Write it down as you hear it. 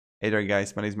Hey there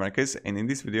guys, my name is Marcus, and in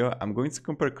this video I'm going to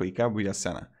compare ClickUp with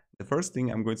ASANA. The first thing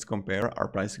I'm going to compare are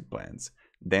pricing plans.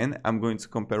 Then I'm going to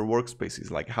compare workspaces,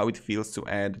 like how it feels to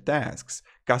add tasks,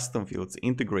 custom fields,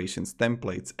 integrations,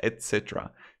 templates,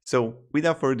 etc. So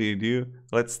without further ado,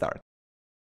 let's start.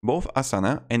 Both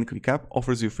ASANA and ClickUp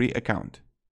offers you a free account,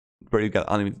 where you get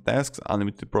unlimited tasks,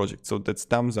 unlimited projects, so that's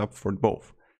thumbs up for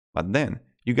both. But then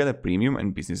you get a premium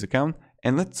and business account,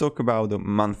 and let's talk about the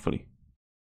monthly.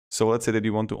 So let's say that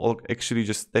you want to actually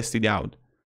just test it out.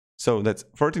 So that's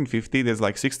 $13.50, there's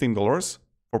like $16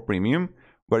 for premium,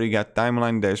 where you got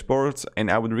timeline dashboards, and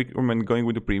I would recommend going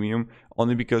with the premium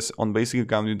only because on basic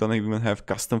account you don't even have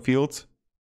custom fields,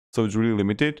 so it's really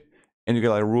limited, and you get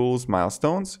like rules,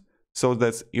 milestones, so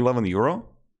that's €11.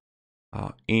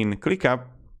 In ClickUp,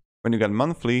 when you get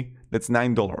monthly, that's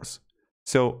 $9.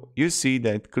 So you see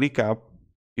that ClickUp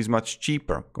is much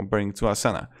cheaper comparing to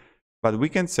ASANA, but we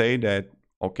can say that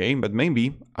okay, but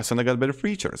maybe ASANA got better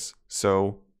features,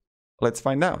 so let's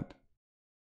find out.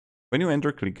 When you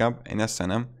enter ClickUp and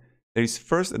ASANA, there is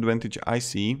first advantage I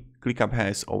see ClickUp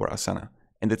has over ASANA,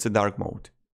 and that's a dark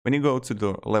mode. When you go to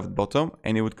the left bottom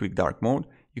and you would click dark mode,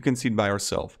 you can see it by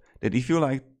yourself that if you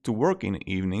like to work in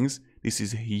evenings, this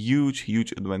is a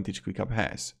huge advantage ClickUp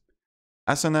has.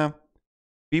 ASANA,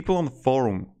 people on the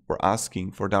forum were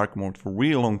asking for dark mode for a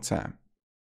really long time,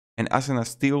 and ASANA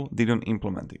still didn't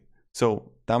implement it.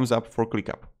 So thumbs up for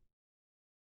ClickUp.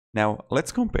 Now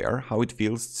let's compare how it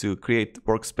feels to create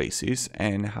workspaces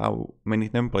and how many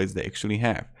templates they actually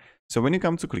have. So when you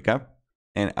come to ClickUp,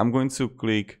 and I'm going to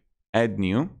click add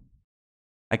new,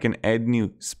 I can add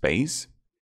new space,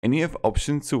 and you have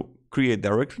option to create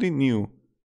directly new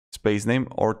space name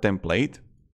or template.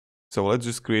 So let's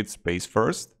just create space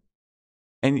first,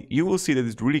 and you will see that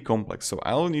it's really complex. So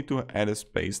I'll need to add a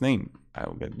space name.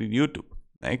 I'll get the YouTube.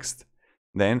 Next.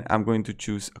 Then I'm going to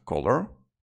choose a color,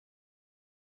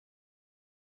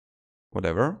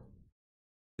 whatever.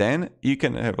 Then you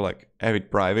can have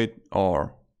it private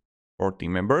or for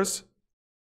team members.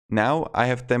 Now I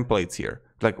have templates here.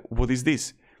 Like, what is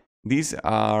this? These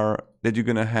are that you're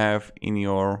gonna have in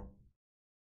your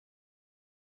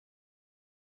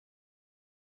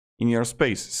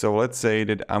space. So let's say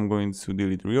that I'm going to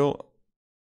delete real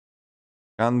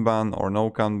Kanban or no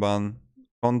Kanban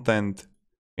content.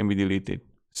 Can be deleted.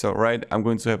 So right, I'm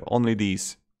going to have only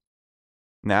these.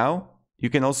 Now you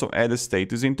can also add a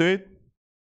status into it,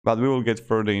 but we will get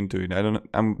further into it. I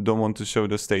don't want to show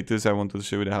the status. I want to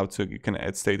show you how you can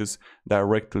add status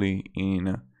directly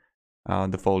in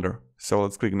the folder. So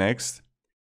let's click next.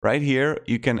 Right here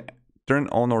you can turn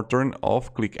on or turn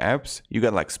off click apps. You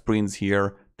got like sprints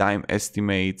here, time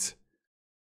estimates,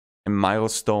 and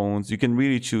milestones. You can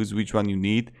really choose which one you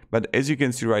need, but as you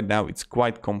can see right now, it's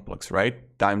quite complex,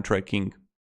 right? Time tracking.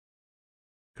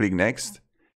 Click next.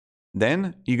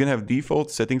 Then you can have default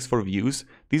settings for views.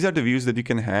 These are the views that you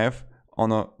can have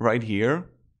on right here,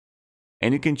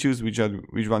 and you can choose which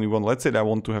one you want. Let's say that I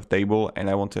want to have table and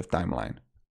I want to have timeline,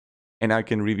 and I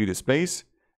can review the space.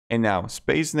 And now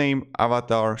space name,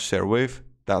 avatar, share with,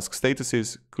 task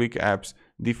statuses, click apps,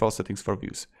 default settings for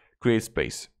views, create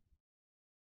space.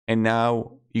 And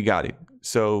now you got it.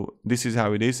 So this is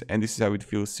how it is, and this is how it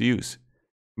feels to use.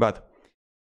 But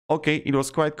okay, it was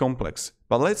quite complex.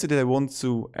 But let's say that I want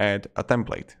to add a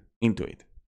template into it.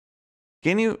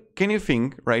 Can you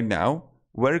think right now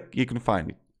where you can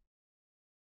find it?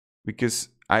 Because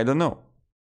I don't know.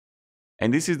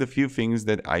 And this is the few things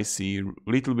that I see a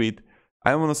little bit,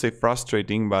 I don't want to say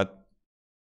frustrating, but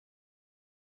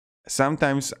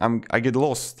sometimes I get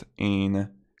lost in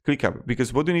ClickUp,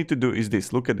 because what you need to do is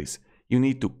this. Look at this. You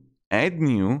need to add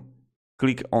new,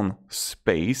 click on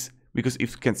space, because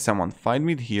if someone find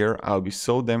me here, I'll be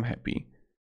so damn happy.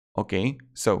 Okay,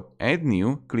 so add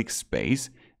new, click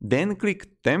space, then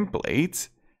click templates,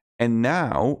 and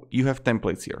now you have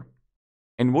templates here.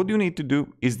 And what you need to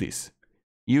do is this.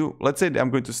 Let's say that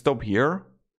I'm going to stop here,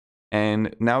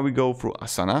 and now we go through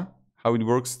ASANA, how it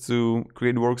works to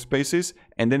create workspaces,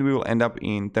 and then we will end up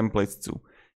in templates too.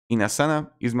 In ASANA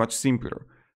is much simpler.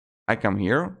 I come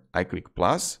here, I click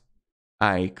plus,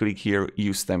 I click here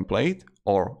use template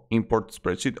or import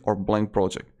spreadsheet or blank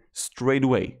project straight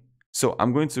away. So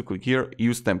I'm going to click here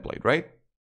use template, right?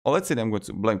 Or let's say that I'm going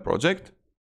to blank project,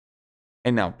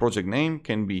 and now project name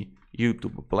can be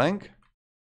YouTube blank.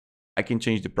 I can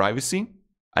change the privacy.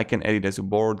 I can edit as a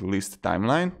board, list,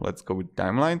 timeline. Let's go with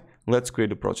timeline. Let's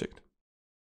create a project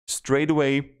straight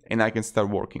away, and I can start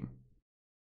working.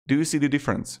 Do you see the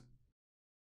difference?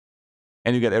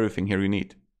 And you get everything here you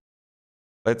need.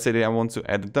 Let's say that I want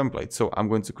to add a template. So I'm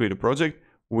going to create a project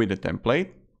with a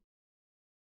template.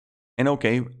 And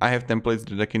okay, I have templates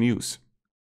that I can use.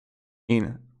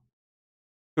 In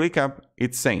ClickUp,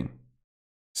 it's same.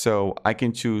 So I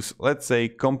can choose, let's say,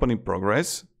 company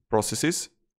progress, processes.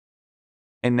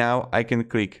 And now I can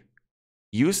click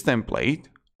use template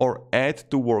or add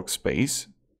to workspace.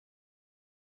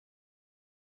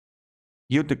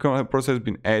 Here the current process has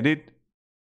been added.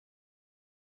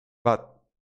 But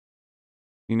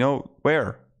you know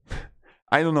where?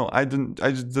 I don't know. I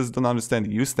just don't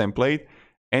understand. Use template,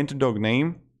 enter dog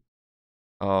name.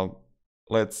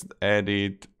 Let's add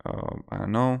it. I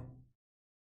don't know.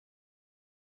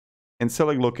 And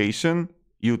select location,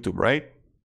 YouTube, right?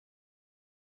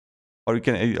 Or you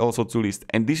can add it also to list.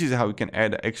 And this is how you can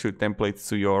add actual templates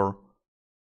to your.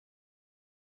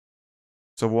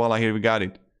 So voila, here we got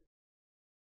it.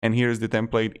 And here's the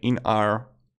template in our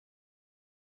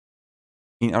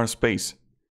space.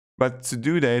 But to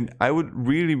do that, I would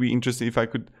really be interested if I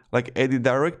could like add it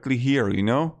directly here, you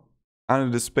know,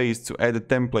 under the space to add a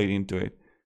template into it.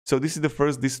 So this is the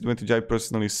first disadvantage I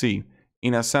personally see.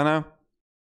 In Asana,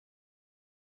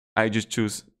 I just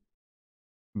choose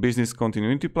business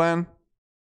continuity plan.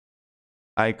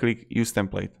 I click use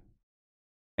template.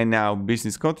 And now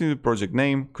business continuity project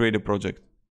name, create a project.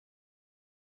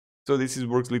 So this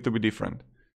works a little bit different.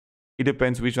 It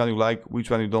depends which one you like,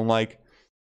 which one you don't like.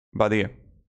 But yeah.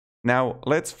 Now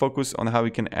let's focus on how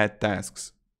we can add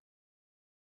tasks.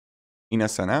 In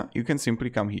Asana, you can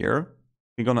simply come here,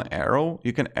 click on an arrow,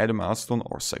 you can add a milestone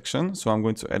or section. So I'm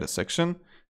going to add a section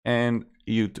and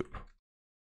YouTube.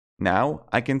 Now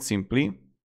I can simply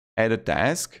add a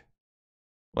task.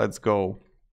 Let's go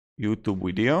YouTube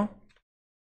video.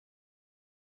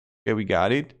 Okay, we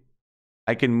got it.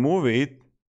 I can move it,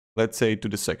 let's say, to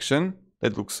the section.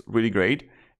 That looks really great.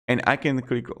 And I can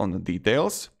click on the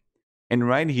details. And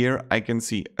right here, I can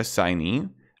see assignee.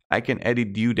 I can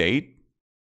edit due date.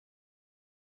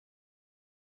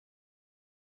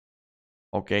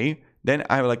 Okay, then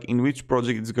I have like in which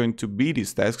project it's going to be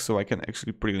this task, so I can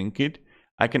actually pre-link it.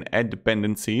 I can add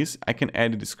dependencies, I can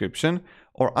add a description,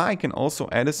 or I can also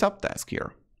add a subtask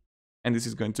here. And this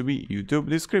is going to be YouTube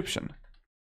description.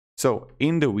 So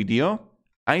in the video,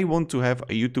 I want to have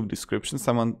a YouTube description,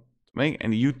 someone make a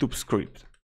YouTube script.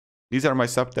 These are my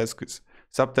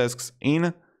subtasks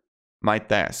in my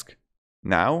task.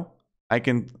 Now I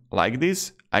can like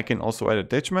this, I can also add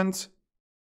attachments,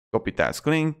 copy task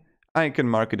link, I can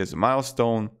mark it as a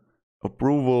milestone,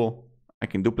 approval, I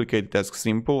can duplicate task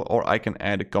simple, or I can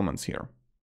add comments here.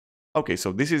 Okay,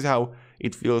 so this is how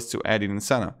it feels to add in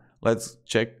Asana. Let's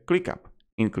check ClickUp.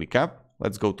 In ClickUp,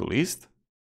 let's go to list.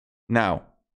 Now,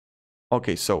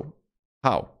 okay, so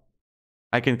how?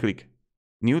 I can click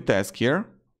new task here.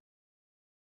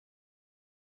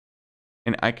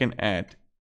 And I can add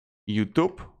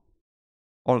YouTube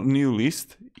or new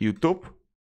list, YouTube.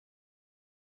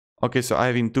 Okay, so I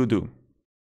have in to do.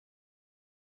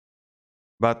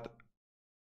 But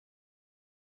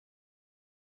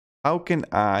how can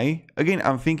I, again,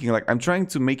 I'm thinking like, I'm trying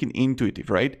to make it intuitive,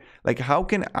 right? Like how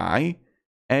can I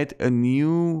add a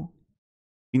new,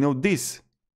 you know, this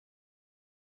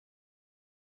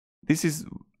is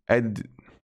add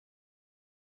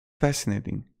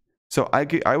fascinating. So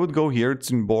I would go here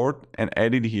to import and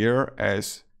add it here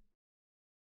as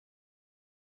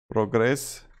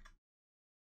progress.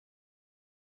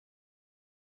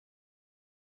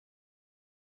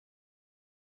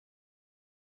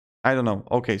 I don't know.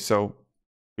 Okay, so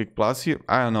click plus here.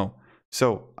 I don't know.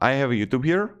 So I have a YouTube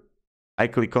here. I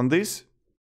click on this.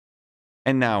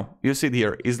 And now you see it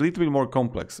here is a little bit more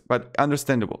complex, but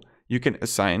understandable. You can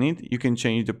assign it. You can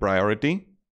change the priority.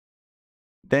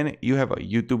 Then you have a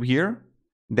YouTube here.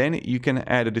 Then you can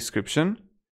add a description.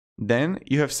 Then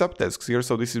you have subtasks here.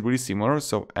 So this is really similar.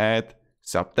 So add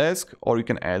subtask, or you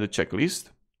can add a checklist.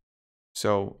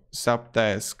 So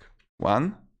subtask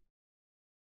 1.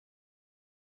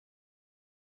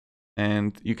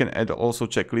 And you can add also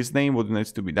checklist name, what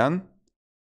needs to be done.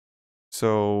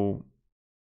 So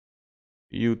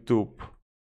YouTube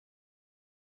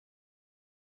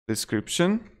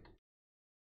description.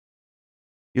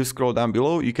 You scroll down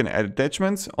below, you can add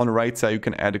attachments. On the right side, you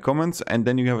can add the comments, and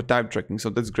then you have a time tracking. So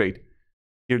that's great.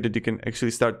 Here that you can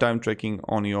actually start time tracking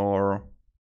on your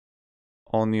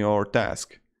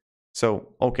task.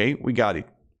 So, okay, we got it.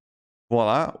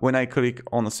 Voila, when I click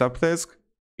on a subtask,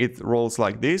 it rolls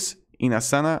like this. In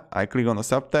Asana, I click on the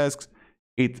subtasks,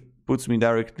 it puts me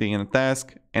directly in a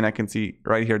task, and I can see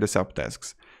right here the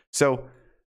subtasks. So,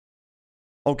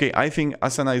 okay, I think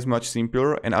Asana is much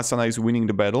simpler, and Asana is winning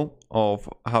the battle of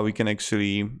how we can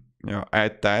actually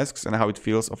add tasks and how it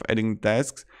feels of adding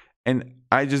tasks. And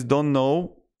I just don't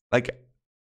know like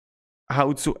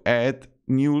how to add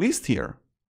new list here.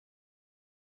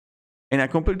 And I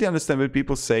completely understand when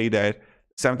people say that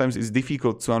sometimes it's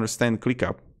difficult to understand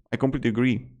ClickUp. I completely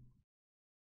agree.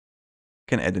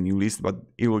 Can add a new list, but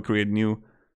it will create new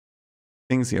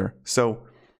things here. So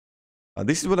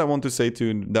this is what I want to say to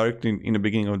you directly in the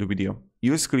beginning of the video.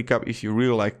 Use ClickUp if you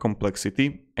really like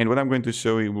complexity, and what I'm going to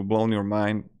show you will blow your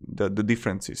mind the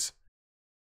differences.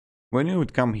 When you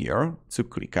would come here to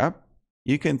ClickUp,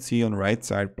 you can see on the right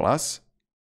side plus,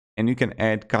 and you can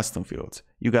add custom fields.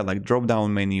 You got like drop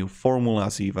down menu,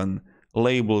 formulas even,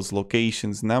 labels,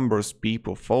 locations, numbers,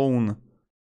 people, phone,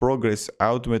 progress,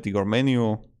 automatic or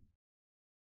manual.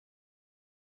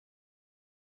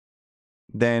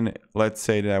 Then let's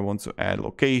say that I want to add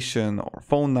location or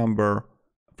phone number,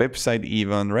 website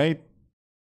even, right?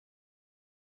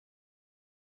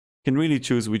 You can really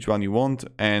choose which one you want,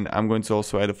 and I'm going to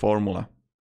also add a formula.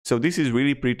 So this is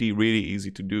really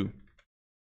easy to do.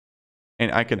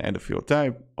 And I can add a field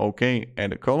type, okay,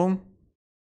 add a column.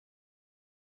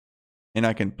 And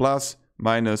I can plus,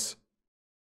 minus,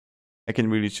 I can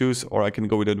really choose, or I can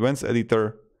go with advanced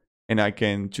editor, and I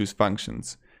can choose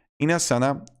functions. In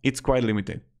Asana, it's quite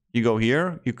limited. You go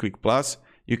here, you click plus,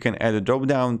 you can add a drop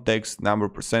down, text, number,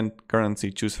 percent,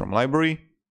 currency, choose from library.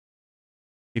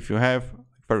 If you have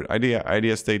favorite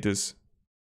idea status.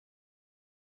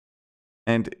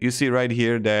 And you see right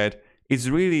here that it's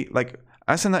really like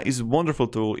Asana is a wonderful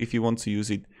tool if you want to use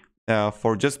it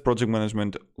for just project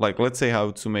management. Like let's say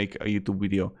how to make a YouTube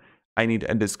video. I need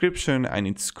a description, I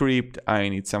need script, I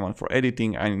need someone for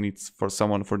editing, I need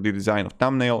someone for the design of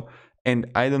thumbnail.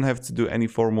 And I don't have to do any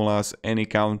formulas, any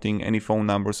counting, any phone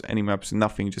numbers, any maps,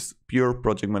 nothing, just pure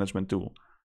project management tool.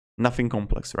 Nothing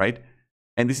complex, right?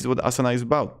 And this is what Asana is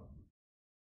about.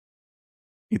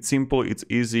 It's simple, it's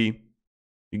easy,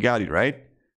 you got it, right?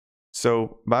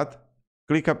 So, but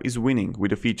ClickUp is winning with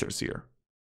the features here.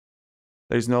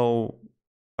 There's no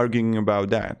arguing about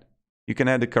that. You can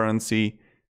add the currency,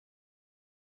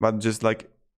 but just like,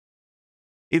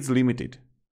 it's limited.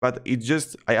 But it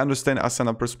just, I understand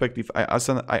Asana perspective, I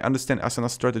understand Asana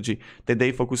strategy, that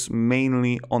they focus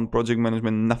mainly on project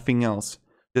management, nothing else,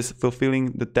 just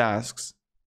fulfilling the tasks.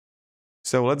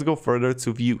 So let's go further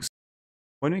to views.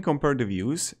 When we compare the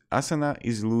views, Asana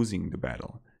is losing the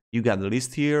battle. You got the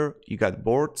list here, you got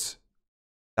boards,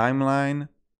 timeline,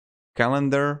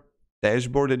 calendar,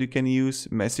 dashboard that you can use,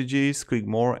 messages, click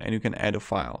more, and you can add the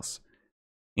files.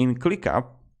 In ClickUp,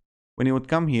 when you would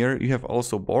come here, you have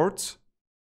also boards,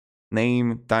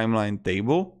 name, timeline,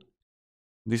 table.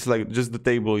 This is like just the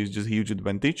table is just a huge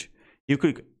advantage. You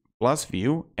click plus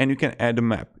view and you can add a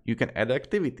map. You can add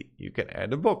activity. You can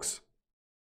add a box.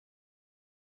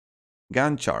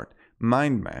 Gantt chart,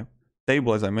 mind map,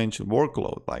 table as I mentioned,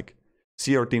 workload, like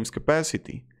see your team's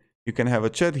capacity. You can have a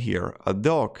chat here, a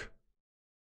doc,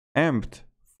 empt,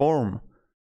 form.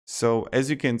 So as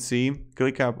you can see,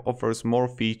 ClickUp offers more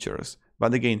features.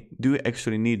 But again, do you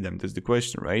actually need them? That's the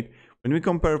question, right? When we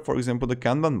compare, for example, the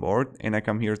Kanban board, and I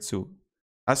come here to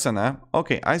Asana,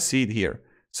 okay, I see it here.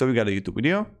 So we got a YouTube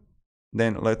video.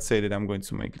 Then let's say that I'm going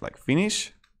to make it like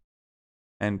finish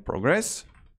and progress.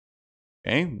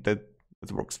 Okay, that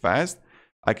works fast.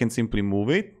 I can simply move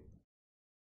it.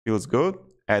 Feels good.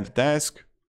 Add task.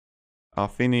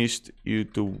 Finished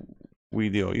YouTube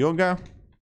video yoga.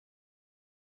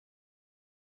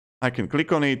 I can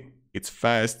click on it. It's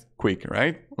fast, quick,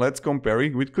 right? Let's compare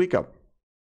it with ClickUp.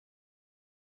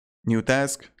 New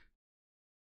task,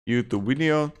 YouTube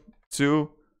video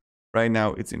 2. Right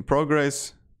now it's in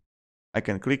progress. I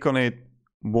can click on it.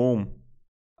 Boom.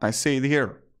 I see it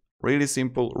here. Really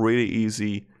simple, really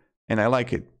easy, and I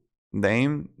like it.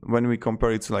 Then when we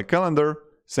compare it to like calendar,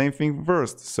 same thing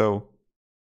first. So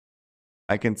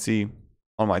I can see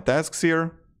all my tasks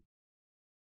here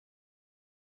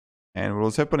and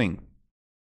what's happening.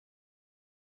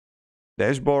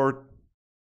 Dashboard.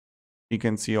 You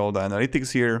can see all the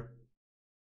analytics here.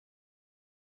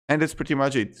 And that's pretty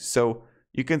much it. So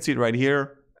you can see it right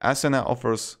here. Asana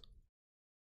offers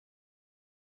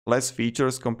less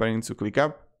features comparing to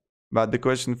ClickUp. But the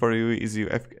question for you is, you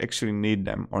actually need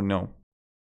them or no?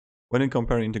 When you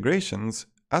compare integrations,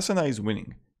 Asana is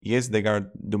winning. Yes, they got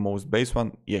the most base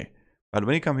one, yeah. But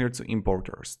when you come here to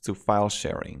importers, to file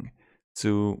sharing,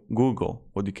 to Google,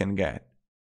 what you can get,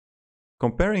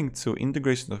 comparing to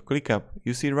integration of ClickUp,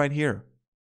 you see right here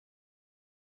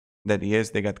that yes,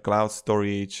 they got cloud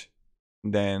storage,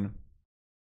 then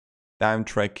time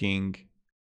tracking,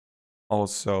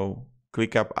 also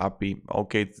ClickUp API,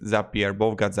 okay, Zapier,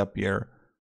 both got Zapier,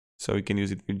 so you can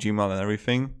use it with Gmail and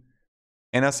everything,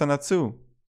 and Asana too.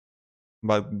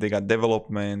 But they got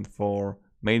development for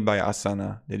made by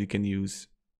Asana that you can use,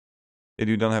 that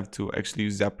you don't have to actually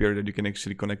use Zapier, that you can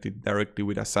actually connect it directly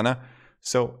with Asana.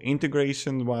 So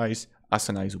integration wise,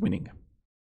 Asana is winning.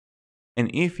 And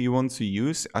if you want to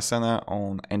use Asana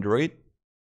on Android,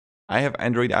 I have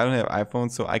Android, I don't have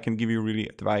iPhone, so I can give you really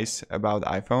advice about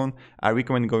iPhone. I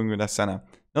recommend going with Asana,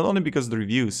 not only because of the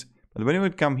reviews, but when you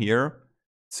would come here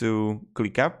to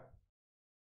ClickUp,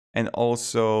 and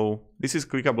also this is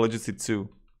ClickUp Legacy 2.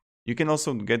 You can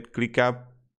also get ClickUp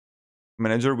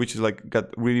Manager, which is like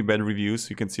got really bad reviews.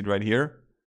 You can see it right here.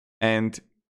 And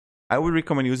I would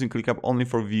recommend using ClickUp only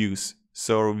for views.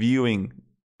 So viewing,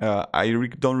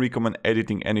 don't recommend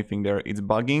editing anything there. It's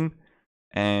bugging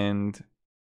and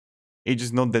it's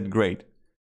just not that great.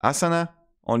 Asana,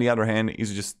 on the other hand,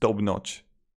 is just top notch.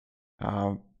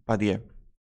 But yeah.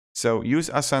 So use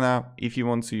Asana if you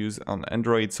want to use on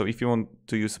Android. So if you want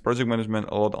to use project management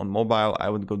a lot on mobile, I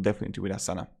would go definitely with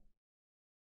Asana.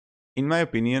 In my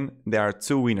opinion, there are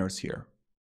two winners here.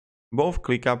 Both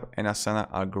ClickUp and Asana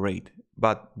are great,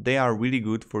 but they are really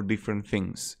good for different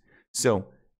things. So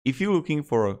if you're looking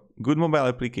for a good mobile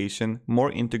application,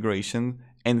 more integration,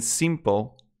 and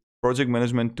simple project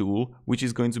management tool, which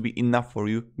is going to be enough for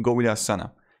you, go with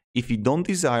Asana. If you don't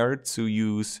desire to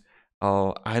use,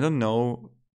 I don't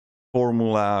know,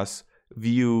 formulas,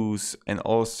 views, and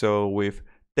also with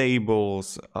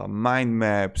tables, mind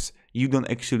maps, you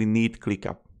don't actually need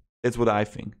ClickUp. That's what I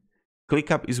think.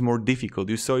 ClickUp is more difficult.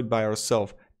 You saw it by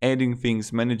yourself. Adding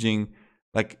things, managing,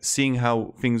 like seeing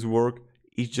how things work,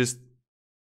 it's just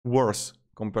worse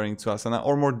comparing to Asana,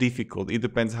 or more difficult. It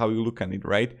depends how you look at it,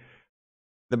 right?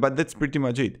 But that's pretty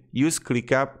much it. Use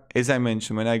ClickUp, as I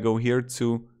mentioned, when I go here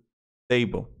to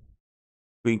table.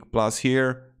 Click plus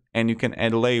here, and you can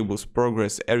add labels,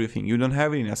 progress, everything. You don't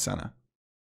have it in Asana.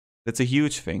 That's a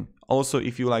huge thing. Also,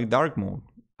 if you like dark mode,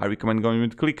 I recommend going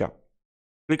with ClickUp.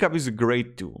 ClickUp is a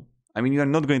great tool. I mean, you are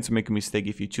not going to make a mistake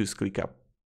if you choose ClickUp.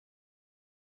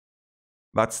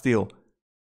 But still,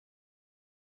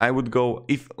 I would go,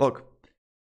 look,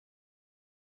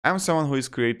 I'm someone who is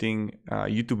creating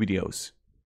YouTube videos.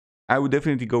 I would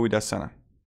definitely go with Asana.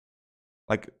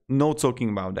 Like, no talking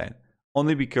about that.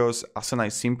 Only because Asana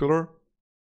is simpler,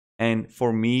 and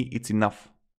for me, it's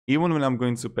enough. Even when I'm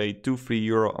going to pay 2-3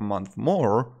 euro a month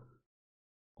more,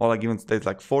 or like even that's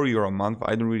like 4 euro a month,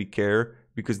 I don't really care,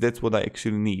 because that's what I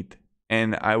actually need.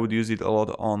 And I would use it a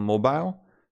lot on mobile.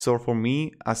 So for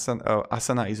me,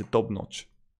 Asana is a top notch.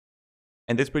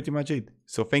 And that's pretty much it.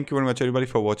 So thank you very much everybody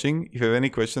for watching. If you have any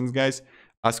questions, guys,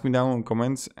 ask me down in the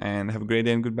comments, and have a great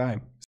day and goodbye.